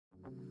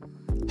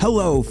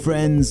Hello,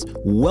 friends.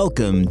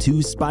 Welcome to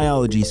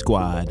Spyology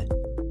Squad.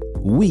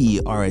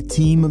 We are a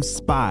team of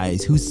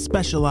spies who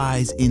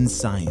specialize in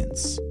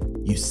science.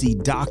 You see,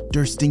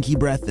 Dr. Stinky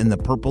Breath and the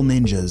Purple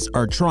Ninjas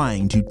are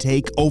trying to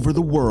take over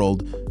the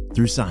world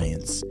through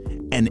science,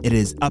 and it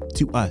is up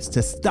to us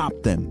to stop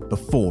them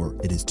before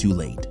it is too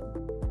late.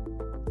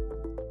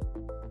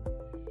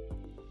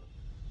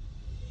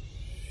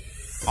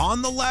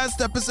 On the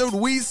last episode,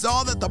 we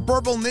saw that the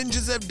Purple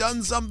Ninjas have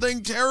done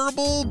something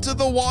terrible to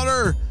the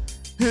water.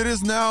 It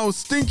is now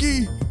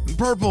stinky and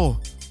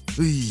purple.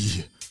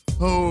 Eey.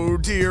 Oh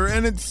dear,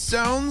 and it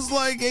sounds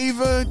like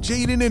Ava,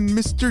 Jaden, and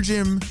Mr.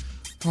 Jim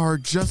are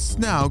just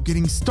now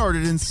getting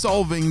started in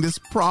solving this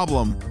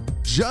problem.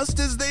 Just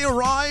as they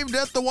arrived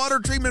at the water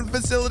treatment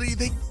facility,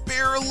 they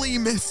barely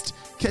missed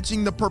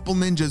catching the Purple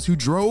Ninjas who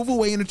drove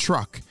away in a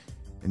truck.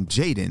 And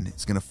Jaden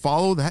is going to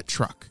follow that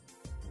truck.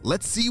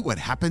 Let's see what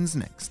happens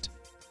next.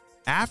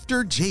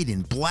 After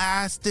Jaden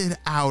blasted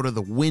out of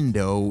the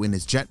window in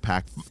his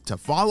jetpack to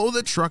follow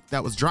the truck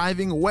that was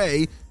driving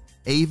away,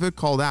 Ava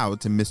called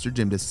out to Mr.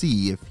 Jim to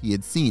see if he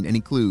had seen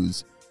any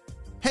clues.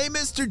 Hey,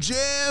 Mr.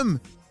 Jim,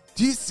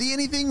 do you see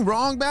anything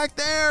wrong back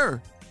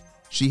there?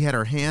 She had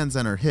her hands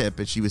on her hip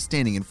as she was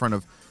standing in front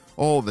of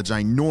all the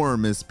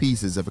ginormous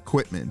pieces of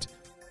equipment.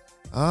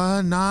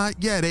 Not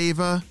yet,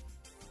 Ava.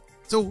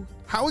 So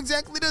how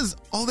exactly does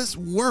all this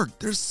work?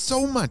 There's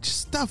so much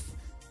stuff.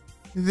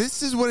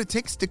 This is what it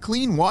takes to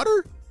clean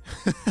water?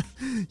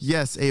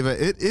 Yes, Ava,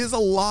 it is a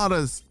lot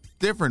of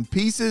different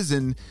pieces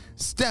and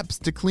steps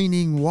to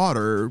cleaning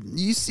water.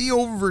 You see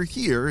over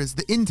here is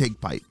the intake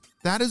pipe.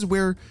 That is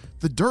where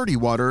the dirty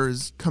water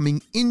is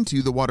coming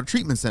into the water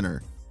treatment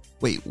center.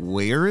 Wait,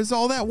 where is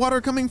all that water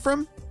coming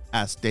from?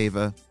 Asked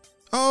Ava.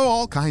 Oh,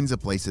 all kinds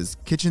of places.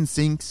 Kitchen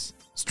sinks,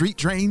 street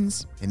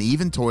drains, and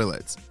even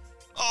toilets.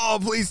 Oh,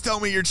 please tell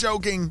me you're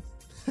joking.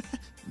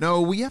 No,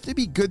 we have to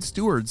be good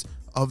stewards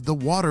of the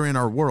water in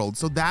our world,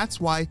 so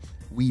that's why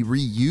we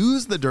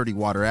reuse the dirty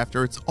water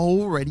after it's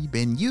already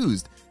been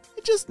used.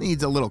 It just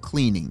needs a little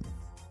cleaning.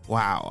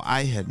 Wow,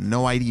 I had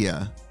no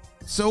idea.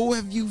 So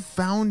have you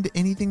found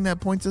anything that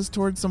points us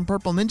towards some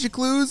Purple Ninja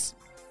clues?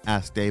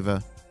 Asked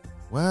Ava.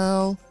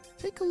 Well,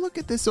 take a look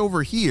at this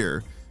over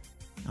here.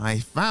 I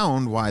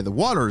found why the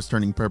water is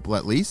turning purple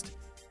at least.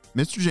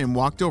 Mr. Jim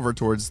walked over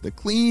towards the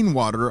clean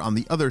water on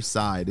the other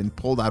side and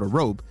pulled out a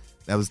rope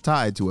that was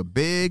tied to a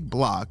big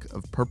block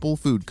of purple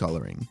food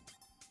coloring.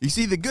 You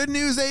see, the good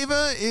news,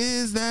 Ava,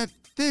 is that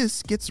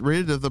this gets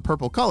rid of the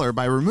purple color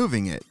by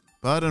removing it.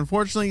 But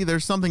unfortunately,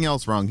 there's something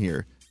else wrong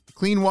here.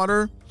 Clean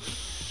water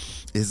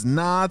is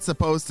not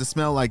supposed to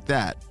smell like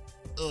that.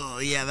 Oh,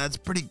 yeah, that's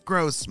pretty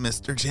gross,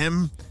 Mr.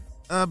 Jim.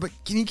 But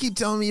can you keep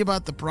telling me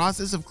about the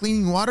process of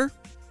cleaning water?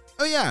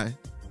 Oh, yeah.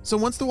 So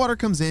once the water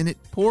comes in, it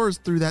pours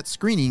through that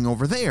screening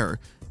over there.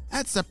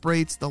 That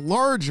separates the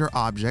larger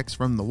objects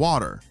from the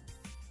water.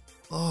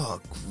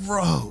 Oh,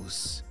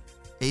 gross.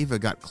 Ava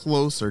got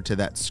closer to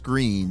that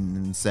screen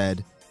and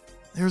said,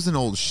 there's an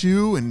old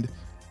shoe and,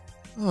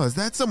 oh, is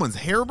that someone's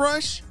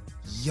hairbrush?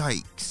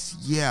 Yikes.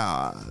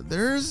 Yeah,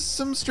 there's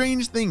some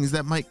strange things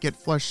that might get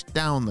flushed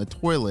down the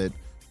toilet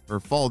or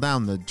fall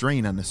down the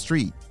drain on the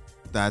street.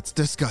 That's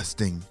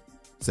disgusting,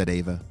 said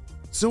Ava.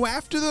 So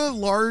after the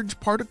large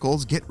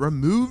particles get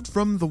removed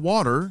from the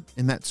water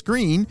in that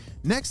screen,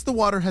 next the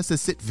water has to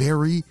sit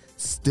very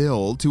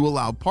still to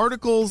allow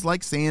particles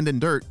like sand and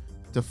dirt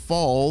to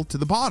fall to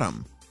the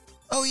bottom.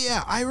 Oh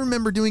yeah, I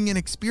remember doing an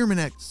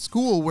experiment at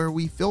school where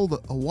we filled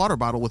a water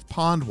bottle with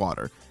pond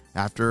water.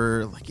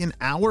 After like an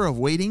hour of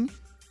waiting,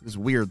 it was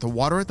weird. The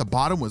water at the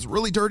bottom was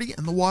really dirty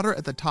and the water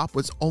at the top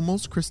was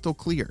almost crystal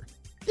clear.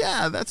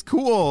 Yeah, that's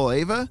cool,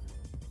 Ava.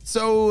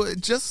 So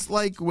just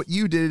like what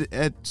you did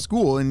at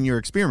school in your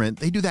experiment,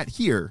 they do that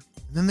here.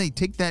 And then they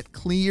take that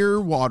clear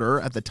water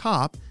at the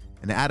top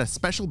and add a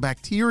special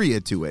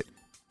bacteria to it.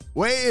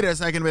 Wait a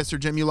second, Mr.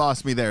 Jim, you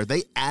lost me there.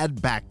 They add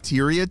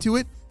bacteria to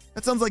it?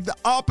 That sounds like the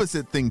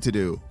opposite thing to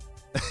do.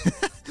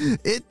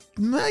 It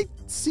might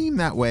seem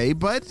that way,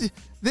 but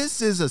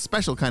this is a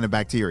special kind of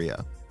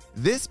bacteria.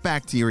 This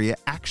bacteria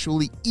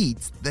actually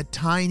eats the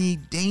tiny,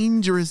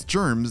 dangerous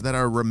germs that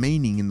are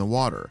remaining in the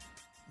water.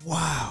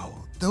 Wow,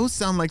 those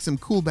sound like some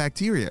cool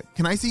bacteria.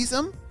 Can I see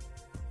some?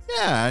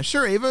 Yeah,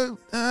 sure, Ava.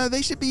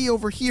 They should be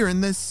over here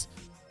in this...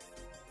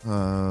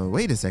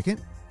 wait a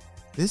second.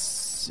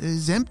 This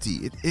is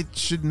empty. It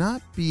should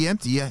not be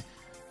empty.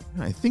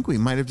 I think we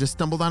might have just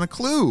stumbled on a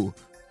clue.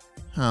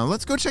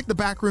 Let's go check the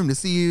back room to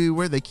see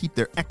where they keep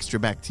their extra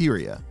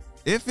bacteria.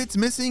 If it's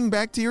missing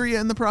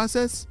bacteria in the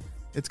process,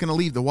 it's going to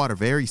leave the water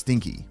very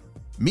stinky.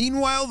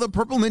 Meanwhile, the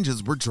Purple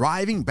Ninjas were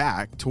driving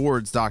back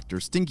towards Dr.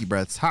 Stinky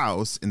Breath's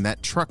house in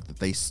that truck that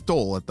they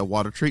stole at the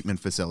water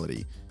treatment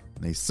facility.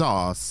 And they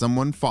saw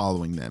someone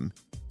following them.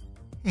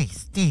 Hey,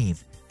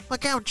 Steve,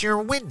 look out your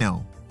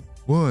window.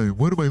 Why?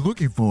 What am I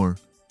looking for?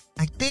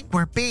 I think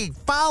we're being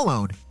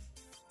followed.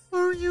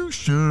 Are you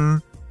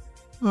sure?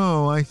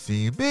 Oh, I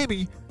see.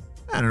 Maybe.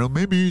 I don't know.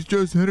 Maybe he's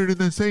just headed in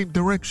the same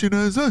direction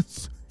as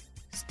us.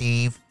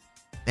 Steve,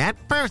 that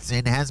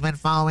person has been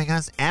following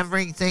us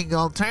every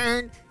single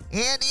turn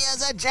and he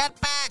has a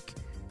jetpack.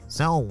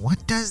 So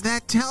what does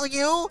that tell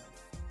you?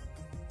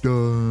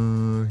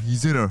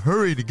 He's in a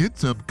hurry to get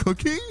some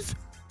cookies?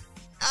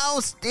 Oh,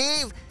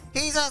 Steve,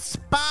 he's a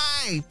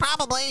spy.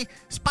 Probably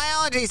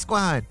Spyology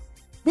Squad.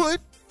 What?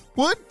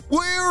 What?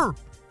 Where?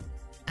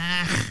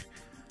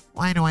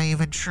 Why do I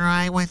even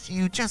try with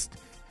you? Just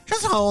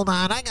hold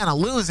on. I gotta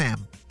lose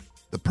him.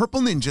 The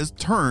purple ninjas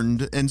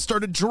turned and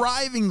started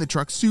driving the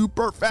truck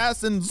super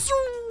fast and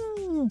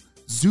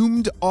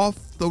zoomed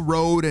off the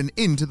road and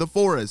into the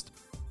forest.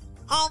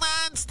 Hold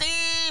on,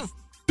 Steve.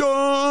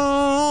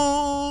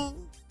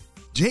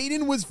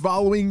 Jaden was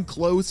following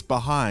close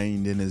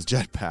behind in his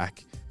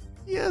jetpack.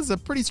 He has a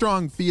pretty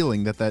strong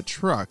feeling that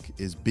truck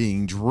is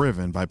being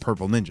driven by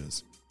purple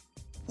ninjas.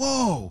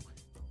 Whoa,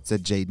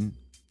 said Jaden.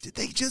 Did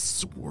they just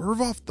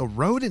swerve off the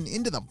road and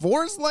into the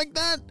forest like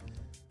that?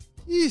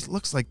 It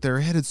looks like they're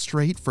headed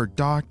straight for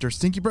Dr.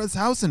 Stinky Breath's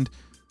house, and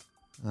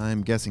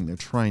I'm guessing they're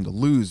trying to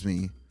lose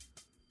me.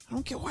 I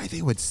don't get why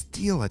they would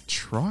steal a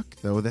truck,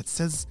 though, that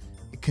says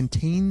it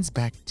contains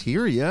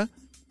bacteria.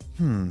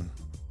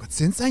 But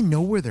since I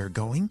know where they're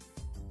going,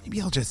 maybe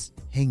I'll just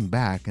hang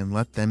back and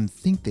let them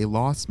think they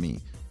lost me.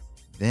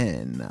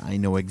 Then I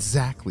know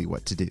exactly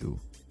what to do.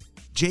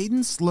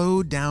 Jaden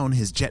slowed down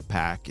his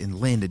jetpack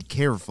and landed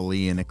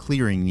carefully in a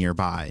clearing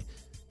nearby,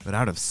 but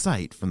out of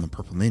sight from the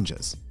purple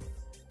ninjas.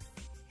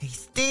 Hey,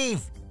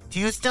 Steve, do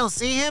you still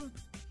see him?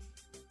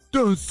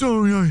 Oh,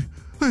 sorry,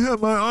 I had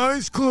my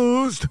eyes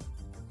closed.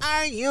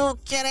 Are you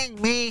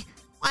kidding me?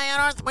 Why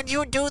on earth would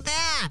you do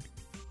that?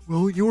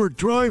 Well, you were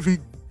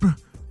driving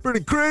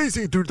pretty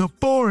crazy through the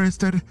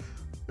forest, and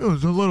it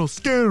was a little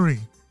scary.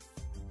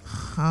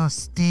 Oh,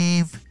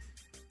 Steve.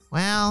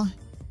 Well,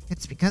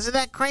 it's because of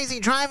that crazy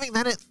driving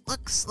that it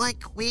looks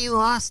like we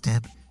lost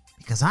him,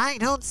 because I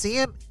don't see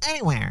him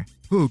anywhere.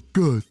 Oh,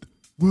 good.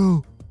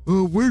 Well,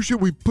 where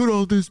should we put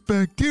all this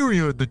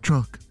bacteria in the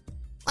truck?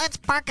 Let's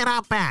park it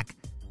out back.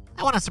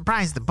 I want to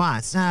surprise the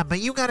boss, but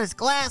you got his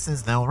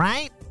glasses though,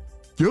 right?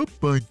 Yep,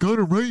 I got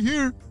it right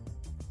here.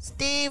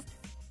 Steve,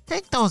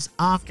 take those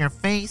off your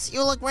face.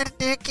 You look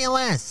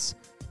ridiculous.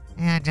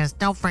 And just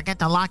don't forget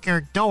to lock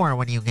your door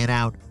when you get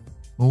out.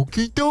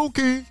 Okie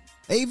dokie.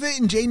 Ava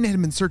and Jaden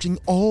had been searching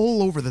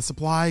all over the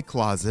supply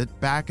closet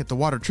back at the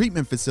water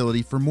treatment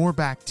facility for more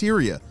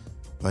bacteria,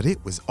 but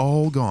it was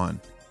all gone.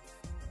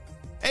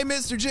 Hey,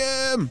 Mr.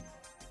 Jim!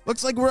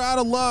 Looks like we're out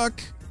of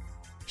luck,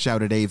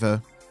 shouted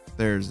Ava.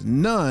 There's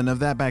none of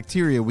that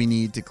bacteria we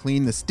need to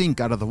clean the stink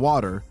out of the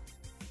water.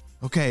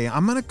 Okay,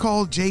 I'm gonna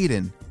call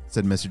Jaden,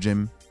 said Mr.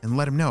 Jim, and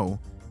let him know.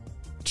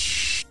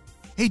 Shh.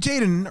 Hey,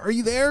 Jaden, are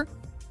you there?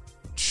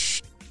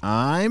 Shh.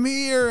 I'm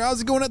here.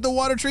 How's it going at the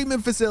water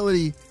treatment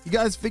facility? You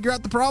guys figure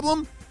out the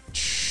problem?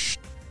 Shh.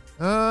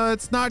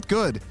 It's not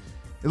good.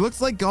 It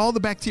looks like all the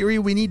bacteria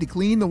we need to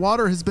clean the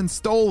water has been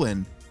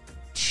stolen.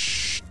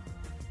 Shh.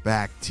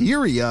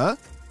 Bacteria?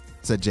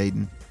 Said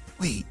Jaden.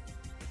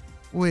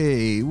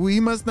 Wait, we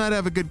must not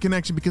have a good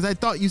connection because I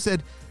thought you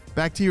said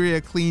bacteria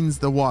cleans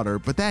the water,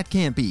 but that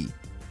can't be.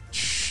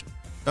 Shh.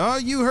 Oh,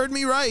 you heard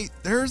me right.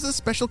 There's a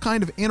special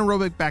kind of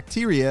anaerobic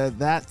bacteria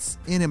that's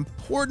an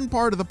important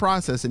part of the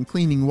process in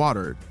cleaning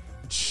water.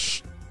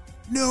 Shh.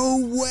 No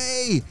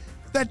way.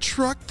 That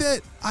truck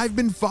that I've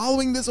been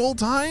following this whole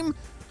time?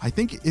 I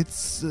think it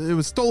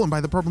was stolen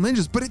by the purple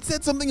ninjas, but it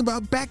said something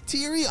about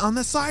bacteria on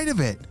the side of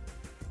it.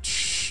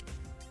 Shh.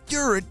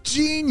 You're a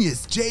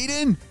genius,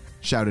 Jaden,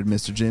 shouted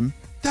Mr. Jim.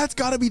 That's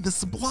got to be the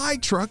supply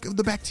truck of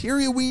the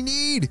bacteria we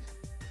need.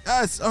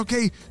 Yes,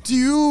 okay.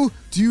 Do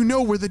you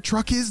know where the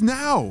truck is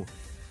now?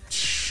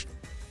 Shh.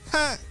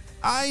 Ha,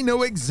 I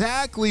know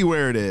exactly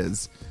where it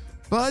is.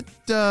 But,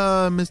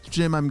 Mr.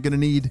 Jim, I'm going to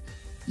need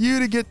you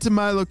to get to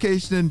my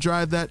location and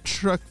drive that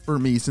truck for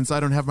me since I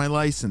don't have my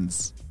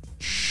license.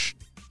 Shh.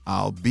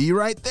 I'll be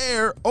right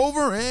there.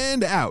 Over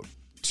and out.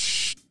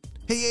 Shh.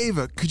 Hey,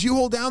 Ava, could you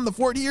hold down the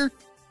fort here?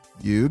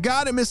 You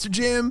got it, Mr.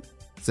 Jim,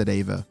 said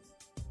Ava.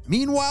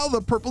 Meanwhile,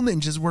 the purple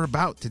ninjas were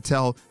about to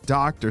tell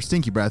Dr.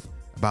 Stinky Breath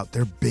about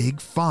their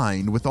big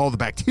find with all the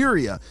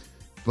bacteria,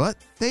 but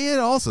they had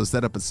also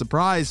set up a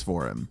surprise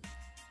for him.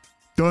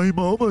 I'm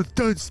almost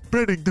done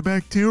spreading the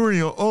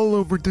bacteria all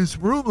over this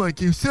room like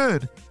you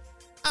said.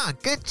 Oh,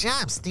 good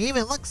job, Steve.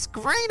 It looks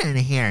great in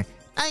here.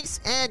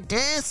 Nice and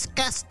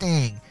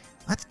disgusting.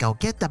 Let's go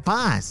get the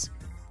boss.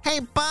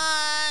 Hey,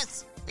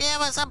 boss! We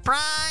have a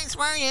surprise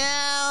for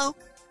you.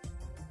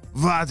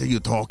 What are you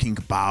talking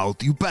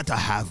about? You better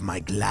have my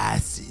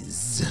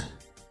glasses.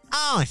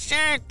 Oh,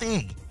 sure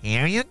thing.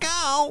 Here you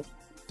go.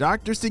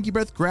 Dr. Stinky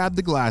Breath grabbed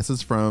the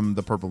glasses from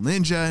the purple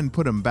ninja and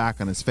put them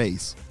back on his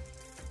face.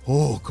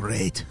 Oh,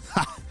 great.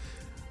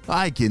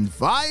 I can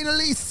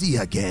finally see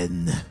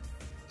again.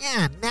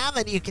 Yeah, now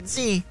that you can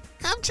see,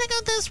 come check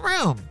out this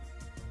room.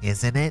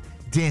 Isn't it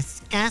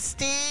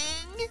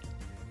disgusting?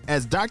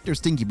 As Dr.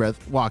 Stinky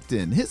Breath walked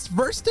in, his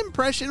first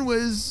impression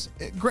was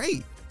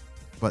great.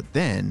 But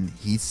then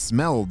he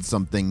smelled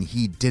something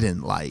he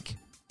didn't like.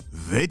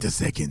 Wait a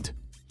second.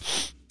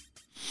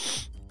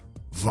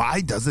 Why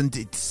doesn't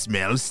it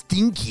smell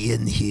stinky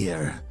in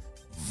here?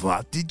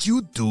 what did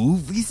you do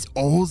with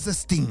all the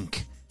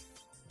stink?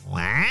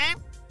 What?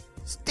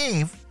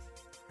 Steve,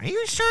 are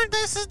you sure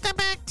this is the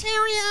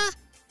bacteria?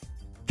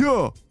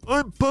 Yeah,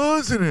 I'm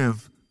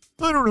positive.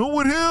 I don't know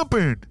what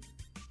happened.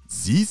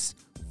 This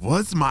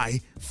was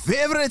my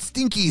favorite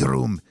stinky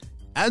room,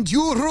 and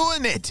you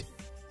ruined it.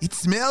 It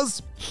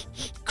smells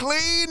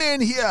clean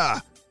in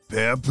here.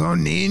 Purple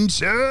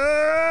ninjas!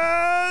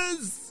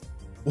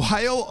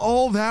 While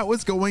all that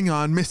was going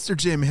on, Mr.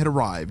 Jim had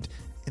arrived,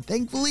 and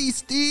thankfully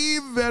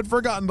Steve had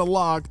forgotten to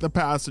lock the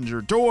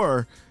passenger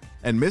door,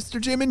 and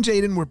Mr. Jim and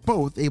Jaden were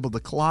both able to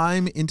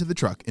climb into the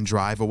truck and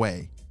drive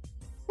away.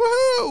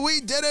 Woohoo!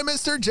 We did it,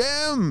 Mr.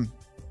 Jim!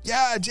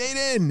 Yeah,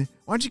 Jaden,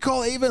 why don't you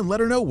call Ava and let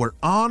her know we're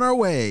on our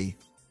way?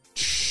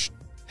 Shh.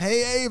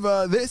 Hey,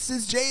 Ava, this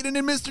is Jaden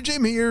and Mr.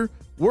 Jim here.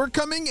 We're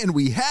coming and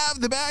we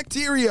have the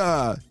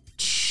bacteria.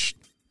 Shh.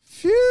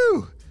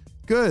 Phew.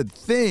 Good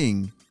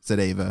thing, said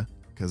Ava,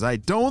 because I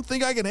don't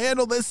think I can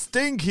handle this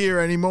stink here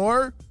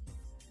anymore.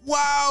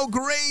 Wow,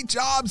 great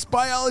job,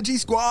 Spyology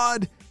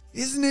Squad.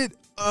 Isn't it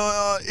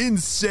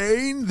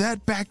insane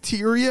that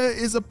bacteria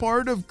is a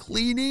part of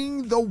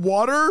cleaning the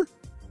water?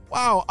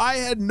 Wow, I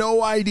had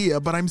no idea,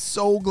 but I'm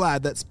so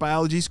glad that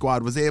Spyology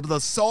Squad was able to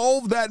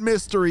solve that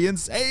mystery and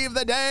save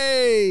the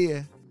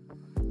day.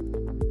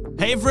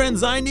 Hey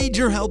friends, I need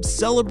your help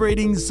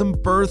celebrating some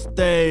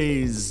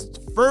birthdays.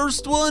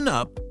 First one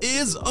up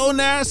is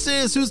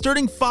Onassis, who's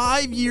turning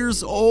 5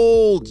 years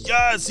old.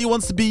 Yes, he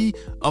wants to be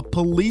a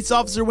police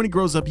officer when he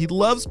grows up. He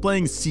loves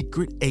playing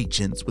secret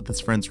agents with his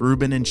friends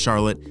Ruben and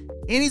Charlotte.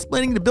 And he's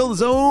planning to build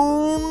his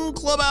own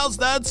clubhouse.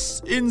 That's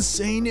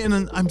insane.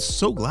 And I'm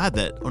so glad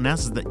that,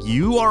 Onassis, that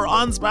you are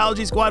on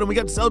Spyology Squad and we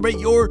got to celebrate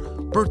your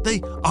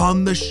birthday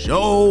on the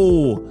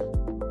show.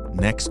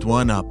 Next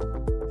one up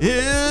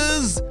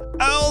is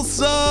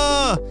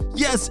Elsa.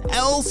 Yes,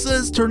 Elsa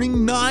is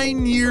turning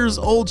 9 years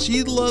old.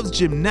 She loves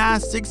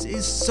gymnastics,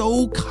 is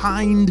so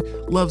kind,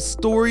 loves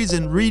stories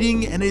and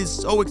reading, and is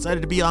so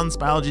excited to be on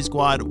Spyology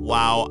Squad.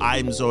 Wow,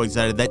 I'm so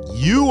excited that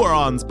you are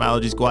on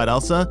Spyology Squad,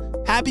 Elsa.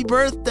 Happy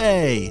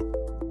birthday!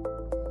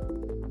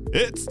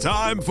 It's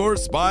time for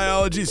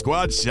Spyology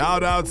Squad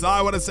shoutouts.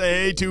 I want to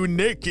say hey to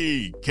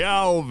Nikki,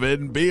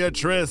 Calvin,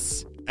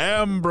 Beatrice,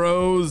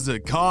 Ambrose,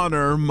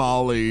 Connor,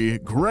 Molly,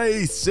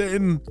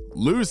 Grayson,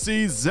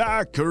 Lucy,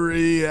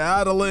 Zachary,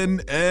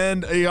 Adeline,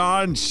 and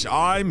Ianch.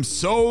 I'm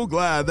so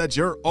glad that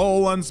you're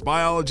all on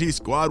Spyology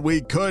Squad.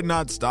 We could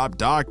not stop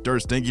Dr.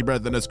 Stinky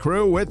Breath and his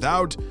crew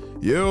without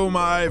you,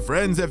 my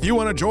friends. If you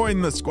want to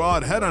join the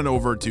squad, head on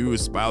over to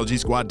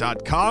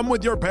SpyologySquad.com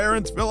with your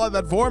parents. Fill out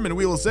that form and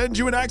we will send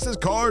you an access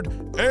card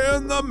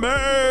in the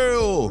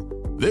mail.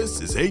 This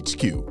is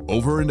HQ,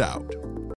 over and out.